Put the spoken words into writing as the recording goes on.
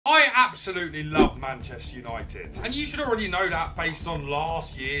I absolutely love Manchester United, and you should already know that based on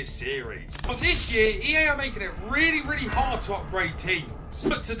last year's series. But this year, EA are making it really hard to upgrade teams.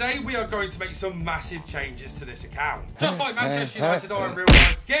 But today we are going to make some massive changes to this account. Just like Manchester United are in real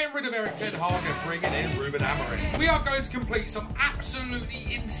life, getting rid of Eric Ten Hag and bringing in Ruben Amorim. We are going to complete some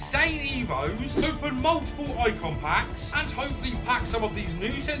absolutely insane evos, open multiple icon packs, and hopefully pack some of these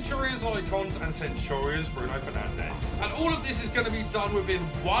new Centurions icons and Centurions Bruno Fernandes. And all of this is going to be done within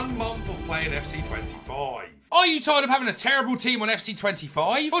 1 month of playing FC25. Are you tired of having a terrible team on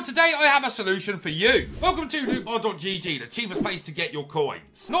FC25? Well, today I have a solution for you. Welcome to lootbar.gg, the cheapest place to get your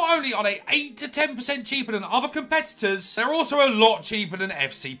coins. Not only are they 8 to 10% cheaper than other competitors, they're also a lot cheaper than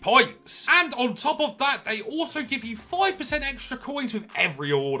FC points. And on top of that, they also give you 5% extra coins with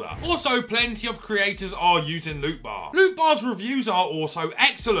every order. Also, plenty of creators are using Lootbar. Lootbar's reviews are also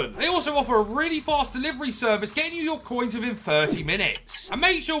excellent. They also offer a really fast delivery service, getting you your coins within 30 minutes. And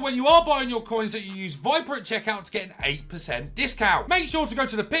make sure when you are buying your coins that you use Viper at checkout to get an 8% discount. Make sure to go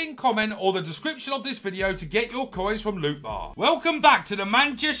to the pinned comment or the description of this video to get your coins from Lootbar. Welcome back to the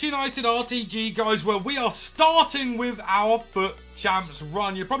Manchester United RTG, guys, where we are starting with our FUT Champs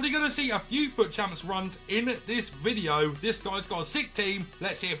run. You're probably going to see a few FUT Champs runs in this video. This guy's got a sick team.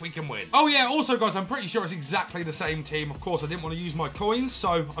 Let's see if we can win. Oh yeah, also guys, I'm pretty sure it's exactly the same team. Of course, I didn't want to use my coins,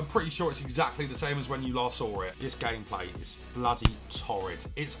 so I'm pretty sure it's exactly the same as when you last saw it. This gameplay is bloody torrid.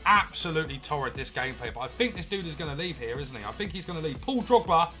 It's absolutely torrid, this gameplay, but I think this dude is going to leave here, isn't he? I think he's going to leave. Paul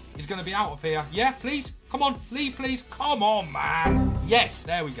Drogba is going to be out of here. Yeah, please? Come on, leave, please. Come on, man. Yes,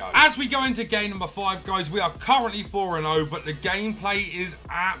 there we go. As we go into game number 5, guys, we are currently 4-0, but the gameplay is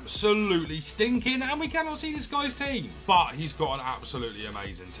absolutely stinking, and we cannot see this guy's team. But he's got an absolutely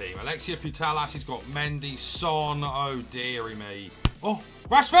amazing team. Alexia Putellas, he's got Mendy, Son. Oh, dearie me. Oh,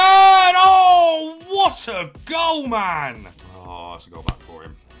 Rashford! Oh, what a goal, man. Oh, that's a goal back for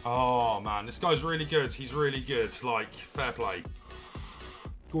him. Oh, man, this guy's really good. He's really good. Like, fair play.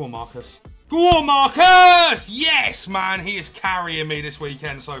 Go on, Marcus. Go on, Marcus! Yes, man, he is carrying me this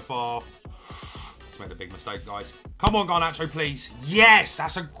weekend so far. Let's make a big mistake, guys. Come on, Garnacho, please. Yes,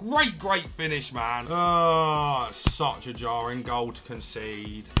 that's a great finish, man. Oh, such a jarring goal to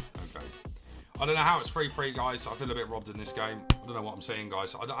concede. Okay. I don't know how it's 3-3, guys. I feel a bit robbed in this game. I don't know what I'm seeing,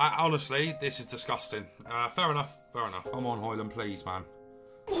 guys. I honestly, this is disgusting. Fair enough. Come on, Højlund, please, man.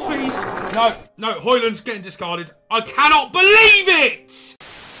 Please. No, Højlund's getting discarded. I cannot believe it!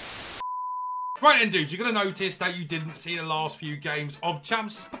 Right then, dudes, you're going to notice that you didn't see the last few games of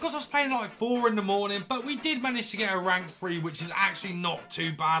Champs because I was playing like 4 in the morning, but we did manage to get a rank 3, which is actually not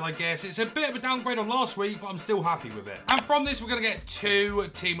too bad, I guess. It's a bit of a downgrade on last week, but I'm still happy with it. And from this, we're going to get 2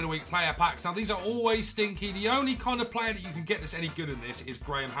 Team of the Week player packs. Now, these are always stinky. The only kind of player that you can get that's any good in this is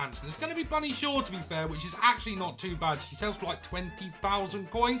Graham Hansen. It's going to be Bunny Shaw, to be fair, which is actually not too bad. She sells for like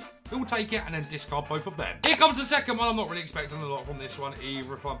 20,000 coins. We'll take it and then discard both of them. Here comes the second one. I'm not really expecting a lot from this one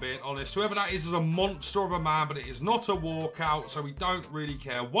either, if I'm being honest. Whoever that is a monster of a man, but it is not a walkout, so we don't really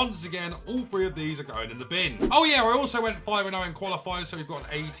care. Once again, all 3 of these are going in the bin. Oh yeah, I also went 5-0 in qualifiers, so we've got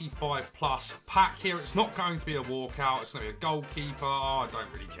an 85 plus pack here. It's not going to be a walkout. It's going to be a goalkeeper. Oh, I don't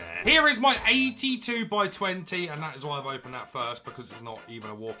really care. Here is my 82 by 20, and that is why I've opened that first, because it's not even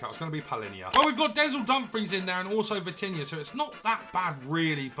a walkout. It's going to be Palinia. Well, we've got Denzel Dumfries in there and also Vitinha, so it's not that bad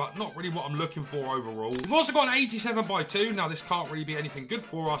really, but not really what I'm looking for overall. We've also got an 87 by 2. Now, this can't really be anything good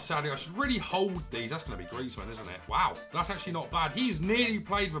for us, sadly. I should really hold these. That's going to be Griezmann, isn't it? Wow, that's actually not bad. He's nearly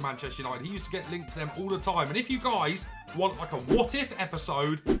played for Manchester United. He used to get linked to them all the time. And if you guys want like a what if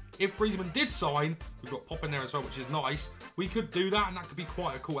episode, if Griezmann did sign, we've got Pop in there as well, which is nice. We could do that, and that could be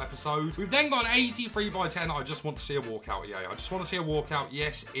quite a cool episode. We've then got an 83 by 10. I just want to see a walkout, yeah. I just want to see a walkout.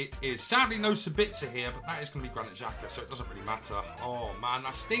 Yes, it is. Sadly, no Sabitzer here, but that is going to be Granit Xhaka, so it doesn't really matter. Oh, man,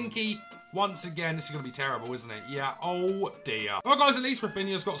 that's stinky. Once again, this is going to be terrible, isn't it? Yeah, oh dear. Well, guys, at least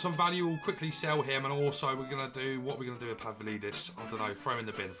Rafinha's got some value. We'll quickly sell him, and also we're going to do, what we're going to do with Pavlidis. I don't know, throw him in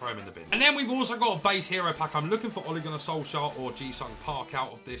the bin. And then we've also got a base hero pack. I'm looking for Ole Gunnar Solskjaer or Ji-Sung Park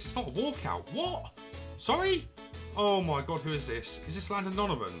out of this. It's not a walkout. What? Sorry? Oh my God, who is this? Is this Landon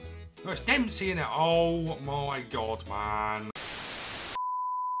Donovan? No, it's Dempsey, innit? Oh my God, man.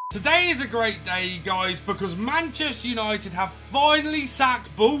 Today is a great day, guys, because Manchester United have finally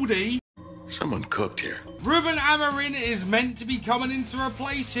sacked Baldy. Someone cooked here. Ruben Amorim is meant to be coming in to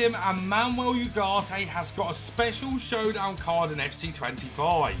replace him, and Manuel Ugarte has got a special showdown card in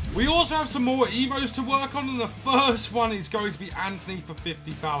FC25. We also have some more Evos to work on, and the first one is going to be Anthony for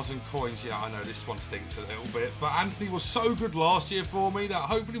 50,000 coins. Yeah, I know this one stinks a little bit, but Anthony was so good last year for me that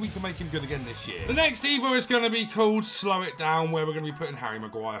hopefully we can make him good again this year. The next Evo is going to be called Slow It Down, where we're going to be putting Harry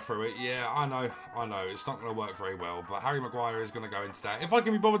Maguire through it. Yeah, I know. I know, it's not going to work very well, but Harry Maguire is going to go into that. If I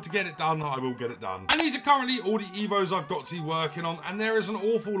can be bothered to get it done, I will get it done. And these are currently all the Evos I've got to be working on, and there is an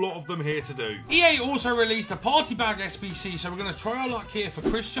awful lot of them here to do. EA also released a party bag SBC, so we're going to try our luck here for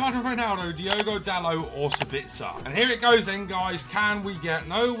Cristiano Ronaldo, Diogo Dalot, or Sabitzer. And here it goes then, guys. Can we get...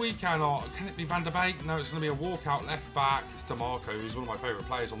 No, we cannot. Can it be Van der Beek? No, it's going to be a walkout left back. It's DeMarco, who's one of my favourite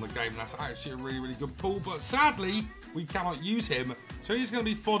players on the game. That's actually a really, really good pull, but sadly, we cannot use him. So he's going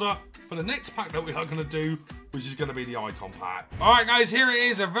to be fodder for the next pack that we are going to do, which is going to be the icon pack. All right, guys, here it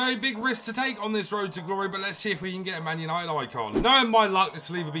is. A very big risk to take on this road to glory, but let's see if we can get a Man United icon. Knowing my luck, this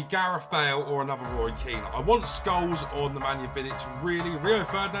will either be Gareth Bale or another Roy Keane. I want Scholes on the Man Vidic, really. Rio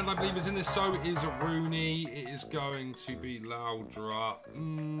Ferdinand, I believe, is in this, so is Rooney. It is going to be Laudra.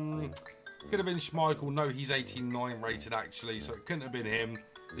 Could have been Schmeichel. No, he's 89 rated, actually, so it couldn't have been him.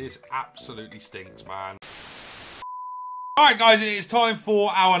 This absolutely stinks, man. Alright guys, it is time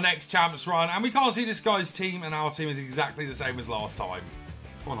for our next champs run, and we can't see this guy's team, and our team is exactly the same as last time.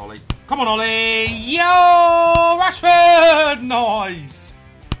 Come on, Ollie. Come on, Ollie! Yo! Rashford! Nice!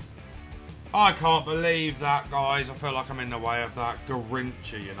 I can't believe that, guys. I feel like I'm in the way of that.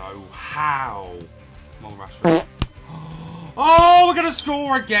 Garincha, you know. How? Come on, Rashford. Oh, we're going to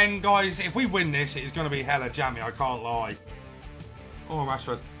score again, guys. If we win this, it is going to be hella jammy, I can't lie. Oh,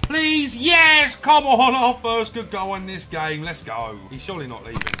 Rashford. Please, yes, come on, our first good goal in this game. Let's go. He's surely not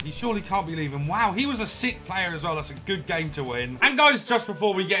leaving. He surely can't be leaving. Wow, he was a sick player as well. That's a good game to win. And guys, just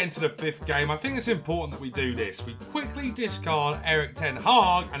before we get into the 5th game, I think it's important that we do this. We quickly discard Eric Ten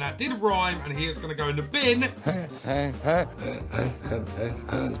Hag, and that did rhyme, and he is going to go in the bin.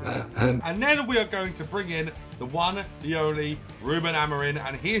 And then we are going to bring in the one, the only, Ruben Amorim,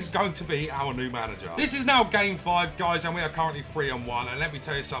 and he is going to be our new manager. This is now game 5, guys, and we are currently 3-1. And let me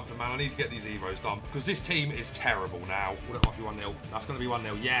tell you something, man, I need to get these Evos done because this team is terrible now. Well, it might be 1-0. That's going to be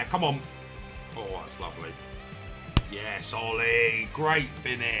 1-0. Yeah, come on. Oh, that's lovely. Yes, Ollie. Great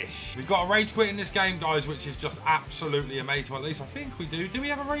finish. We've got a rage quit in this game, guys, which is just absolutely amazing. Well, at least I think we do. Do we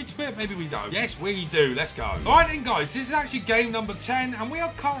have a rage quit? Maybe we don't. Yes, we do. Let's go. All right, then, guys. This is actually game number 10, and we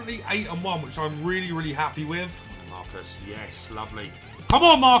are currently 8-1, which I'm really, really happy with. Marcus. Yes, lovely. Come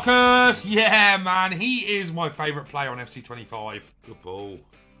on, Marcus. Yeah, man. He is my favourite player on FC25. Good ball.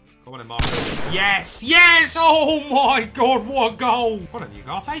 Come on in, Marcus. Yes. Yes. Oh, my God. What a goal. What a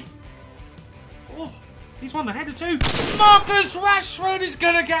Ugarte. Oh. He's won the header too. Marcus Rashford is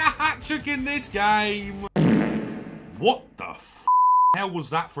going to get a hat-trick in this game. What the hell was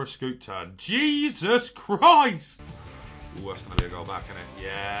that for a scoot turn? Jesus Christ. Ooh, that's going to be a goal back, isn't it?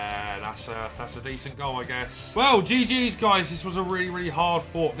 Yeah, that's a decent goal, I guess. Well, GG's, guys. This was a really, really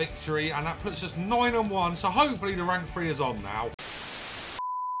hard-fought victory, and that puts us 9-1, so hopefully the rank 3 is on now.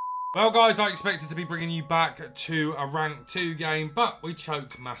 Well, guys, I expected to be bringing you back to a rank 2 game, but we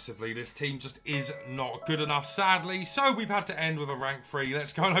choked massively. This team just is not good enough, sadly, so we've had to end with a rank 3.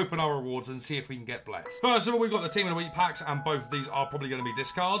 Let's go and open our rewards and see if we can get blessed. First of all, we've got the Team of the Week packs, and both of these are probably going to be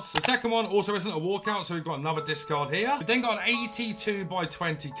discards. The second one also isn't a walkout, so we've got another discard here. We've then got an 82 by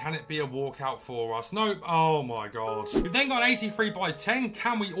 20. Can it be a walkout for us? Nope. Oh, my God. We've then got an 83 by 10.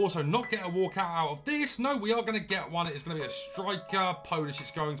 Can we also not get a walkout out of this? No, we are going to get one. It's going to be a striker. Polish.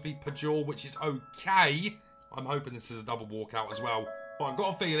 It's going to be Pajor, which is okay. I'm hoping this is a double walkout as well. But I've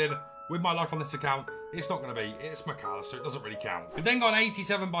got a feeling, with my luck on this account, it's not going to be. It's McAllister, so it doesn't really count. We've then got an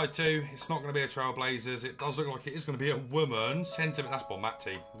 87 by 2. It's not going to be a Trailblazers. It does look like it is going to be a woman. Sentiment. That's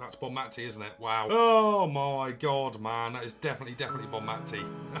Bonmati. That's Bonmati, isn't it? Wow. Oh, my God, man. That is definitely Bonmati.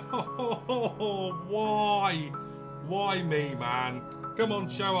 Oh, why? Why me, man? Come on,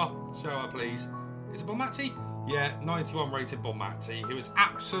 show her. Show her, please. Is it Bonmati? Yeah, 91 rated Bonmati, who is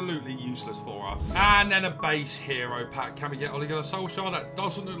absolutely useless for us. And then a base hero pack. Can we get Ole Gunnar Solskjaer? That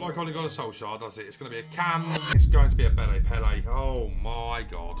doesn't look like Ole Gunnar Solskjaer, does it? It's going to be a Cam. It's going to be a Pele. Oh my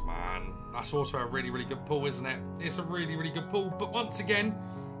God, man. That's also a really, really good pull, isn't it? It's a really, really good pull. But once again,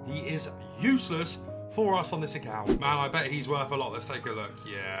 he is useless for us on this account. Man, I bet he's worth a lot. Let's take a look.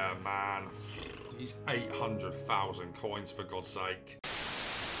 Yeah, man. He's 800,000 coins, for God's sake.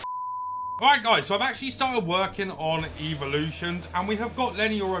 Alright guys, so I've actually started working on evolutions, and we have got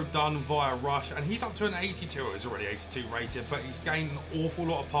Lenny Euro done via Rush, and he's up to an 82. He's already 82 rated, but he's gained an awful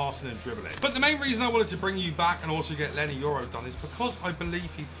lot of passing and dribbling. But the main reason I wanted to bring you back and also get Lenny Euro done is because I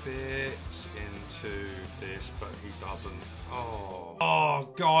believe he fits into this, but he doesn't. Oh,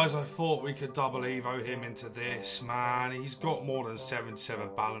 guys, I thought we could double Evo him into this, man. He's got more than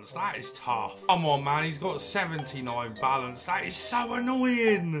 77 balance. That is tough. Come on, man. He's got 79 balance. That is so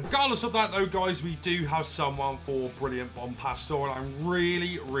annoying. Regardless of that, that though, guys, we do have someone for brilliant bomb pastor, and I'm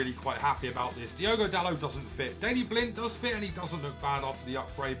really, really quite happy about this. Diogo Dalot doesn't fit. Daley Blind does fit, and he doesn't look bad after the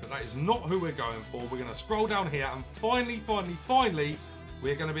upgrade, but that is not who we're going for. We're going to scroll down here, and finally,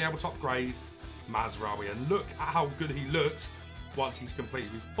 we're going to be able to upgrade Mazraoui. And look at how good he looks once he's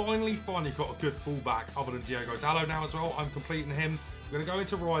completed. We've finally got a good fullback other than Diogo Dalot now as well. I'm completing him. We're going to go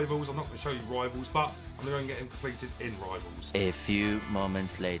into Rivals. I'm not going to show you Rivals, but I'm going to go and get him completed in Rivals. A few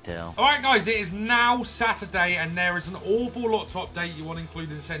moments later. Alright guys, it is now Saturday and there is an awful lot to update you on,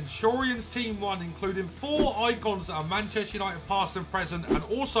 including Centurions Team 1, including 4 icons that are Manchester United past and present, and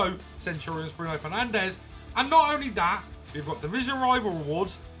also Centurions Bruno Fernandes. And not only that, we've got Division Rival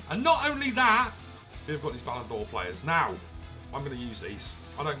Rewards, and not only that, we've got these Ballon d'Or players. Now, I'm going to use these.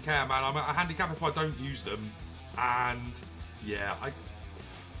 I don't care, man. I'm at a handicap if I don't use them. And yeah,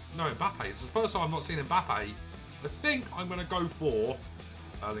 no, Mbappe. It's the first time I've not seen Mbappe. I think I'm going to go for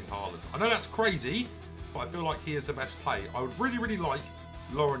Erling Haaland. I know that's crazy, but I feel like he is the best play. I would really, really like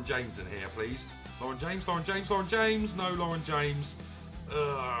Lauren James in here, please. Lauren James. No, Lauren James.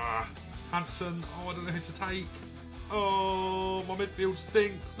 Hansen. Oh, I don't know who to take. Oh, my midfield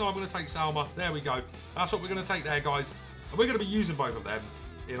stinks. No, I'm going to take Salma. There we go. That's what we're going to take there, guys. And we're going to be using both of them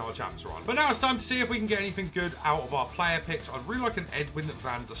in our champs run. But now it's time to see if we can get anything good out of our player picks. I'd really like an Edwin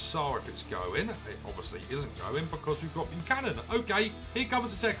van der Sar if it's going. It obviously isn't going because we've got Buchanan. Okay, here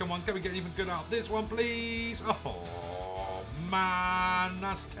comes the second one. Can we get anything good out of this one, please? Oh, man,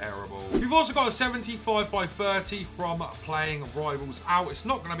 that's terrible. We've also got a 75 by 30 from playing Rivals out. It's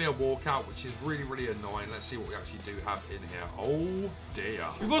not going to be a walkout, which is really, really annoying. Let's see what we actually do have in here. Oh, dear.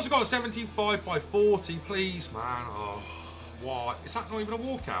 We've also got a 75 by 40, please, man. Oh. What? Is that not even a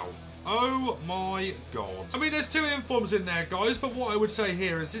walkout? Oh my god. I mean, there's 2 informs in there, guys, but what I would say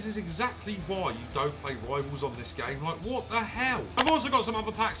here is this is exactly why you don't play Rivals on this game. Like, what the hell? I've also got some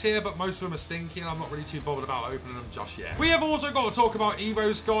other packs here, but most of them are stinky, and I'm not really too bothered about opening them just yet. We have also got to talk about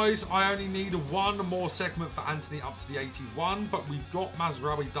Evos, guys. I only need 1 more segment for Anthony up to the 81, but we've got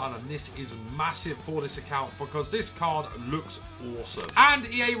Mazraoui done, and this is massive for this account because this card looks awesome. And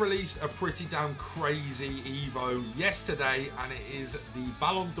EA released a pretty damn crazy Evo yesterday, and it is the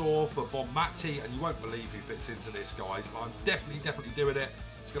Ballon d'Or for Bonmati, and you won't believe who fits into this, guys, but I'm definitely doing it.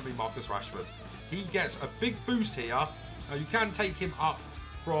 It's going to be Marcus Rashford. He gets a big boost here. Now, you can take him up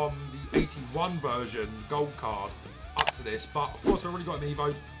from the 81 version gold card up to this, but of course I've already got him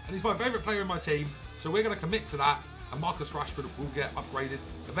Evo'd, and he's my favourite player in my team, so we're going to commit to that, and Marcus Rashford will get upgraded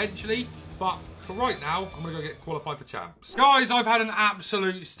eventually. But for right now, I'm going to go get qualified for champs. Guys, I've had an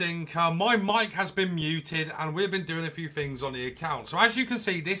absolute stinker. My mic has been muted and we've been doing a few things on the account. So as you can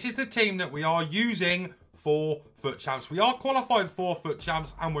see, this is the team that we are using for FUT champs. We are qualified for FUT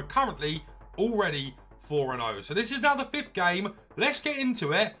champs and we're currently already 4-0. So this is now the 5th game. Let's get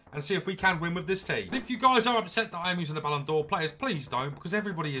into it and see if we can win with this team. If you guys are upset that I'm using the Ballon d'Or players, please don't, because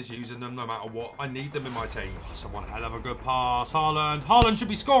everybody is using them no matter what. I need them in my team. Oh, someone hell of a good pass. Haaland. Haaland should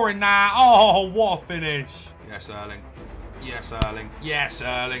be scoring now. Oh, what a finish. Yes, Erling. Yes, Erling. Yes,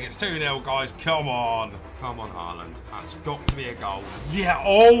 Erling. It's 2-0, guys. Come on. Come on, Haaland. That's got to be a goal. Yeah.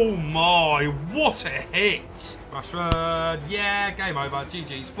 Oh, my. What a hit. Rashford. Yeah. Game over.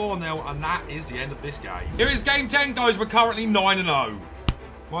 GG's 4-0. And that is the end of this game. Here is game 10, guys. We're currently 9-0.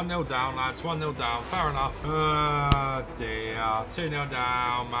 1-0 down, lads. 1-0 down. Fair enough. Oh, dear. 2-0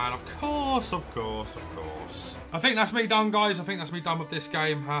 down, man. Of course. I think that's me done, guys. I think that's me done with this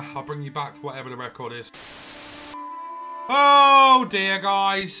game. I'll bring you back for whatever the record is. Oh dear,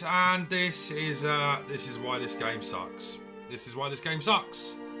 guys, and this is why this game sucks. This is why this game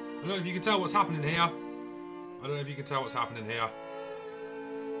sucks. I don't know if you can tell what's happening here.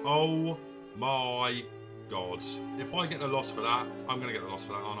 Oh my god. If I get the loss for that, I'm going to get the loss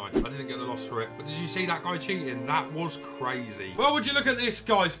for that, aren't I? I didn't get the loss for it. But did you see that guy cheating? That was crazy. Well, would you look at this,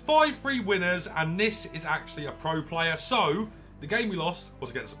 guys? 5-3 winners, and this is actually a pro player. So, the game we lost was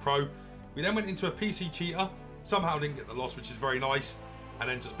against a pro. We then went into a PC cheater. Somehow didn't get the loss, which is very nice, and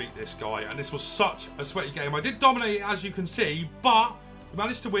then just beat this guy. And this was such a sweaty game. I did dominate it, as you can see, but we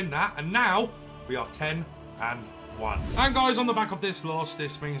managed to win that, and now we are 10-1. And guys, on the back of this loss,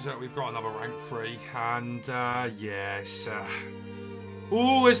 this means that we've got another rank 3, and yes,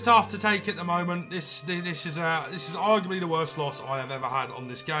 oh, it's tough to take at the moment. This is arguably the worst loss I have ever had on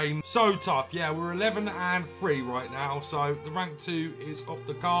this game. So tough. Yeah, we're 11-3 right now, so the rank 2 is off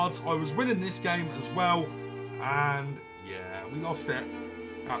the cards. I was winning this game as well. And yeah, we lost it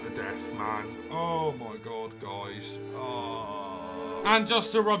at the death, man. Oh my god, guys. Oh. And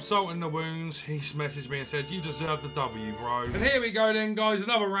just to rub salt in the wounds, he's messaged me and said, you deserve the W, bro. And here we go then, guys.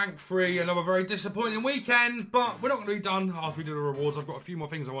 Another rank 3, another very disappointing weekend. But we're not going to be done after we do the rewards. I've got a few more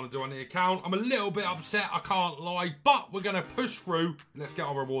things I want to do on the account. I'm a little bit upset, I can't lie. But we're going to push through. Let's get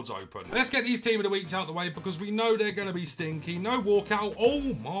our rewards open. Let's get these team of the weeks out the way because we know they're going to be stinky. No walkout. Oh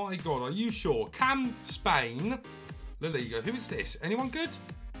my God, are you sure? Cam, Spain, La Liga. Who is this? Anyone good?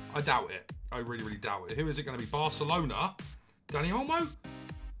 I doubt it. I really, really doubt it. Who is it going to be? Barcelona? Dani Olmo?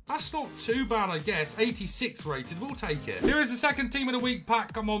 That's not too bad, I guess. 86 rated. We'll take it. Here is the second team of the week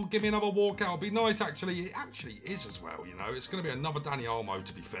pack. Come on, give me another walkout. It'll be nice, actually. It actually is as well, you know. It's going to be another Dani Olmo,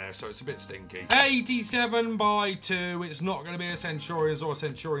 to be fair, so it's a bit stinky. 87 by 2. It's not going to be a Centurions or a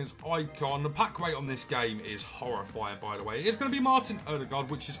Centurions icon. The pack rate on this game is horrifying, by the way. It's going to be Martin Odegaard,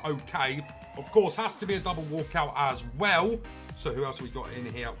 which is okay. Of course, has to be a double walkout as well. So who else have we got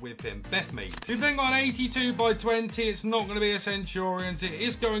in here with him? Bethme. We've then got an 82 by 20. It's not going to be a Centurions. It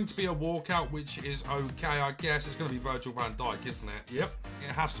is going to be a walkout, which is okay, I guess. It's going to be Virgil van Dijk, isn't it? Yep.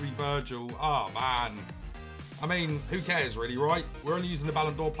 It has to be Virgil. Oh, man. I mean, who cares, really, right? We're only using the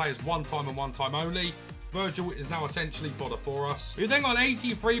Ballon d'Or players one time and one time only. Virgil is now essentially fodder for us. We've then got an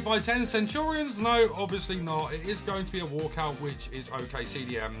 83 by 10 Centurions. No, obviously not. It is going to be a walkout, which is okay.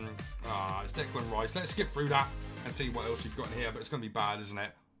 CDM. It's Declan Rice. Let's skip through that and see what else we've got in here, but it's going to be bad, isn't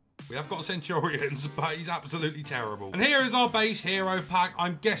it? We have got Centurions, but he's absolutely terrible. And here is our base hero pack.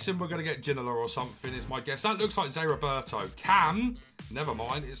 I'm guessing we're going to get Ginola or something, is my guess. That looks like Zé Roberto. Cam, never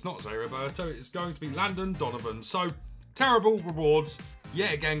mind, it's not Zé Roberto. It's going to be Landon Donovan. So, terrible rewards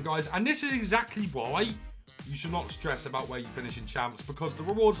yet again, guys. And this is exactly why you should not stress about where you finish in champs, because the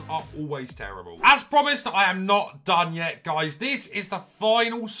rewards are always terrible. As promised, I am not done yet, guys. This is the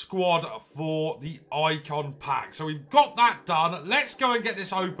final squad for the icon pack. So we've got that done. Let's go and get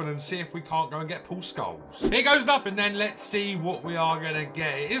this open and see if we can't go and get Paul Scholes. Here goes nothing then. Let's see what we are going to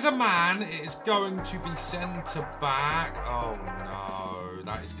get. It is a man. It is going to be centre back. Oh, no.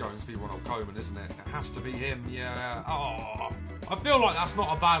 That is going to be Ronald Koeman, isn't it? It has to be him, yeah. Oh, I feel like that's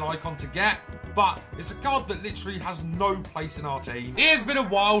not a bad icon to get, but it's a card that literally has no place in our team. It has been a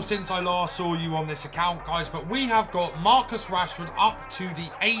while since I last saw you on this account, guys, but we have got Marcus Rashford up to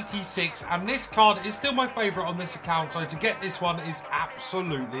the 86, and this card is still my favourite on this account, so to get this one is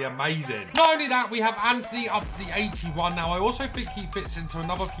absolutely amazing. Not only that, we have Anthony up to the 81. Now, I also think he fits into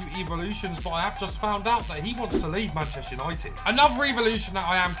another few evolutions, but I have just found out that he wants to leave Manchester United. Another evolution that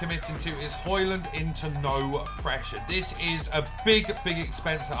I am committing to is Højlund into no pressure. This is a big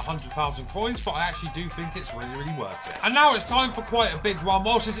expense at 100,000 coins, but I actually do think it's really, really worth it. And now it's time for quite a big one.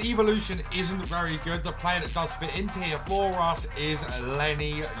 Whilst this evolution isn't very good, the player that does fit into here for us is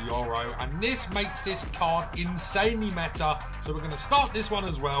Lenny Yoro, and this makes this card insanely meta. So we're going to start this one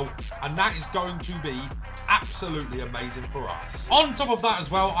as well, and that is going to be absolutely amazing for us. On top of that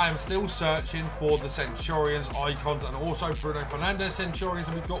as well, I am still searching for the Centurions icons and also Bruno Fernandes Centurions,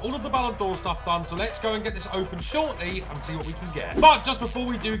 and we've got all of the Ballon d'Or stuff done, so let's go and get this open shortly and see what we can get. But just before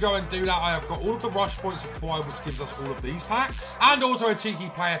we do go and do that, I have got all of the rush points acquired, which gives us all of these packs, and also a cheeky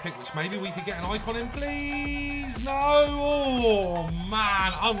player pick, which maybe we could get an icon in, please. No. Oh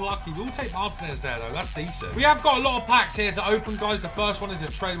man, unlucky. We'll take Martinez there though. That's decent. We have got a lot of packs here to open, guys. The first one is a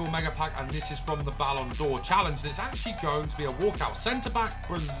tradable mega pack, and this is from the Ballon d'Or challenge, and it's actually going to be a walkout. Centre back,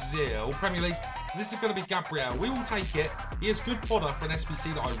 Brazil, Premier League. This is going to be Gabriel. We will take it. He is good fodder for an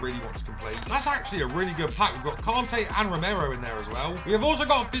SBC that I really want to complete. That's actually a really good pack. We've got Kante and Romero in there as well. We have also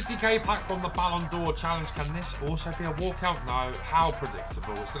got a 50k pack from the Ballon d'Or challenge. Can this also be a walkout? No. How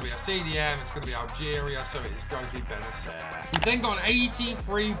predictable. It's going to be a CDM. It's going to be Algeria. So it is going to be Benacer. We've then got an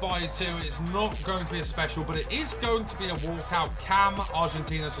 83 by 2. It's not going to be a special, but it is going to be a walkout. Cam,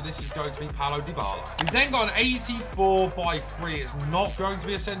 Argentina. So this is going to be Paulo Dybala. We've then got an 84 by 3. It's not going to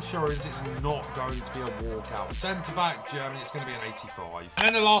be a Centurions. It's not going to be a walkout. Centre back, Germany, it's going to be an 85. And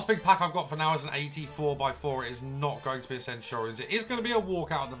then the last big pack I've got for now is an 84 by 4. It is not going to be a Centurions. It is going to be a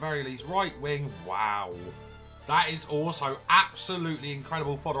walkout at the very least. Right wing, wow. That is also absolutely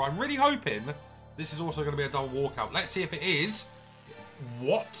incredible fodder. I'm really hoping this is also going to be a double walkout. Let's see if it is.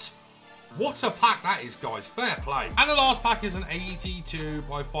 What? What a pack that is, guys. Fair play. And the last pack is an 82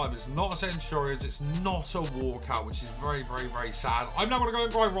 by 5. It's not a Centurions. It's not a walkout, which is very, very sad. I'm now going to go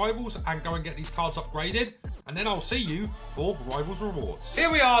and grind Rivals and go and get these cards upgraded. And then I'll see you for Rivals rewards.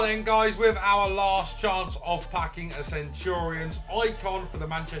 Here we are then, guys, with our last chance of packing a Centurions icon for the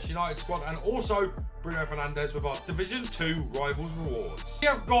Manchester United squad, and also Bruno Fernandes with our Division 2 Rivals rewards. We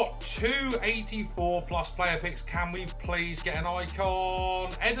have got 2 84 plus player picks. Can we please get an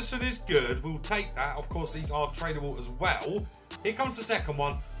icon? Edison is good. We'll take that. Of course, these are tradable as well. Here comes the second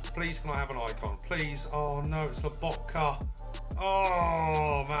one. Please, can I have an icon? Please. Oh, no, it's Lobotka.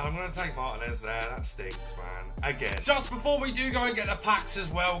 Oh, man, I'm going to take Martinez there. That stinks, man. Again. Just before we do go and get the packs as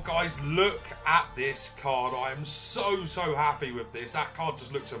well, guys, look at this card. I am so happy with this. That card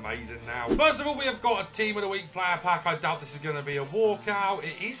just looks amazing now. First of all, we have got a Team of the Week player pack. I doubt this is going to be a walkout.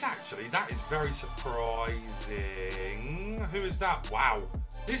 It is actually. That is very surprising. Who is that? Wow.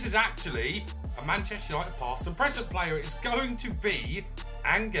 This is actually a Manchester United past and present player. It's going to be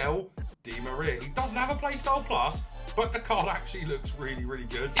Angel Di Maria. He doesn't have a Playstyle Plus, but the card actually looks really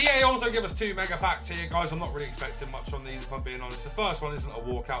good. EA also give us 2 mega packs here, guys. I'm not really expecting much from these, if I'm being honest. The first one isn't a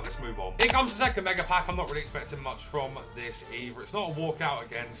walkout. Let's move on. Here comes the second mega pack. I'm not really expecting much from this either. It's not a walkout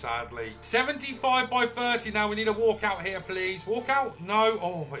again, sadly. 75 by 30. Now we need a walkout here, please. Walkout? No.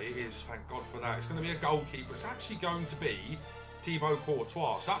 Oh, it is. Thank God for that. It's going to be a goalkeeper. It's actually going to be Thibaut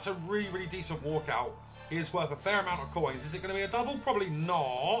Courtois. So that's a really decent walkout. He is worth a fair amount of coins. Is it going to be a double? Probably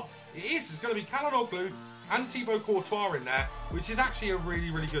not. It is. It's going to be Calhanoglu and Thibaut Courtois in there, which is actually a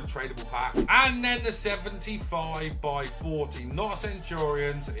really good tradable pack. And then the 75 by 40. Not a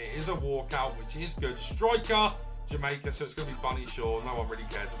Centurions. It is a walkout, which is good. Striker, Jamaica, so it's going to be Bunny Shaw. No one really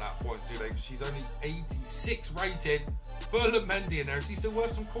cares at that point, do they? Because she's only 86 rated. Ferland Mendy in there. Is he still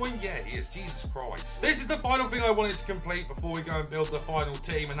worth some coin? Yeah, he is. Jesus Christ. This is the final thing I wanted to complete before we go and build the final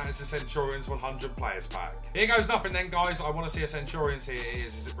team, and that is the Centurions 100 players pack. Here goes nothing then, guys. I want to see a Centurions here. It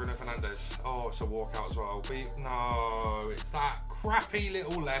is. Is it Bruno Fernandes? Oh, it's a walkout as well. No, it's that crappy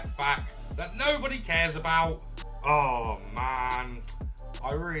little left back that nobody cares about. Oh, man.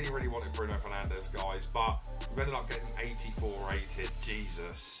 I really wanted Bruno Fernandes, guys, but we ended up getting 84 rated.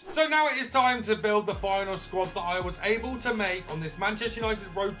 Jesus. So now it is time to build the final squad that I was able to make on this Manchester United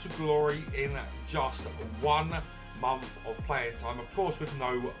road to glory in just 1 month of playing time, of course, with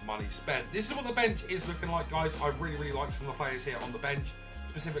no money spent. This is what the bench is looking like, guys. I really like some of the players here on the bench,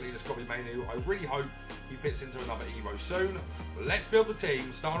 specifically this Kobe Mainu. I really hope he fits into another Evo soon. But let's build the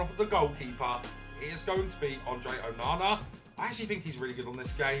team, starting off with the goalkeeper. It is going to be Andre Onana. I actually think he's really good on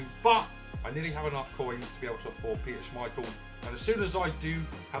this game, but I nearly have enough coins to be able to afford Peter Schmeichel. And as soon as I do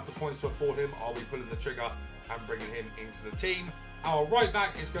have the coins to afford him, I'll be pulling the trigger and bringing him into the team. Our right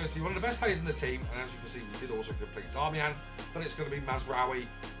back is going to be one of the best players in the team, and as you can see, we did also complete Darmian, but it's going to be Mazraoui.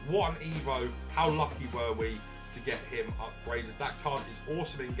 What an Evo. How lucky were we to get him upgraded. That card is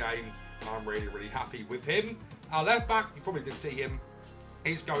awesome in game, and I'm really happy with him. Our left back, you probably did see him,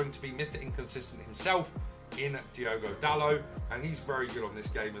 is going to be Mr. Inconsistent himself in Diogo Dalot, and he's very good on this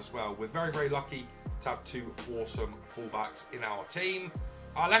game as well. We're very lucky to have 2 awesome fullbacks in our team.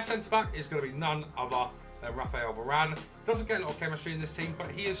 Our left centre-back is going to be none other than Rafael Varane. Doesn't get a lot of chemistry in this team, but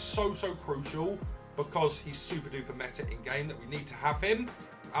he is so crucial because he's super duper meta in game that we need to have him.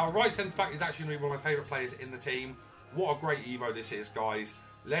 Our right centre-back is actually going to be one of my favourite players in the team. What a great Evo this is, guys.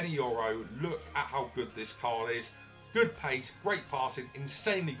 Lenny Yoro, look at how good this card is. Good pace, great passing,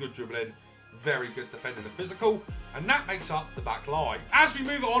 insanely good dribbling. Very good defending and physical, and that makes up the back line. As we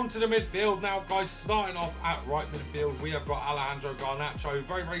move on to the midfield now, guys, starting off at right midfield, we have got Alejandro Garnacho.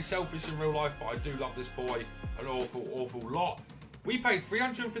 Very selfish in real life, but I do love this boy an awful lot. We paid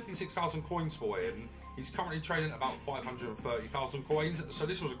 356,000 coins for him. He's currently trading at about 530,000 coins, so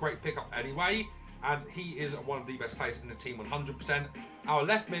this was a great pickup anyway, and he is one of the best players in the team 100%. Our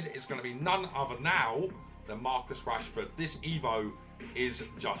left mid is going to be none other now than Marcus Rashford. This Evo is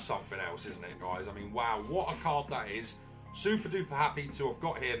just something else, isn't it, guys? I mean, wow, what a card that is. Super duper happy to have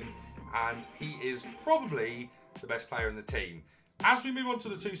got him, and he is probably the best player in the team. As we move on to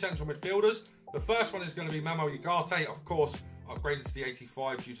the 2 central midfielders, the first one is going to be Memo Ugarte, of course, upgraded to the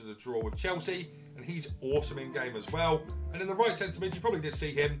 85 due to the draw with Chelsea, and he's awesome in game as well. And in the right centre mid, you probably did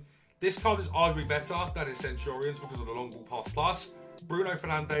see him. This card is arguably better than his Centurions because of the long ball pass plus. Bruno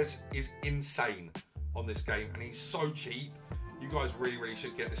Fernandes is insane on this game, and he's so cheap. You guys really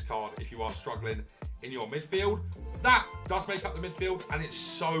should get this card if you are struggling in your midfield. That does make up the midfield, and it's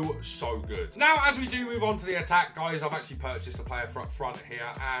so good. Now, as we do move on to the attack, guys, I've actually purchased a player for up front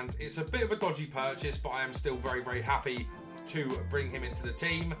here, and it's a bit of a dodgy purchase, but I am still very happy to bring him into the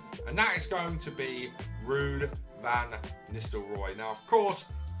team, and that is going to be Ruud van Nistelrooy. Now, of course,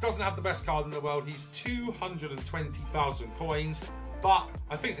 doesn't have the best card in the world. He's 220,000 coins, but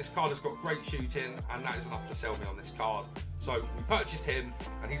I think this card has got great shooting, and that is enough to sell me on this card. So we purchased him,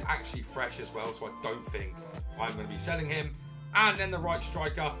 and he's actually fresh as well, so I don't think I'm going to be selling him. And then the right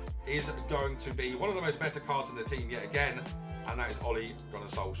striker is going to be one of the most better cards in the team yet again, and that is Ole Gunnar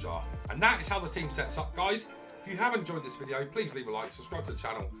Solskjaer. And that is how the team sets up, guys. If you have enjoyed this video, please leave a like, subscribe to the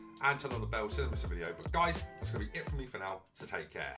channel, and turn on the bell so you don't miss a video. But guys, that's going to be it from me for now, so take care.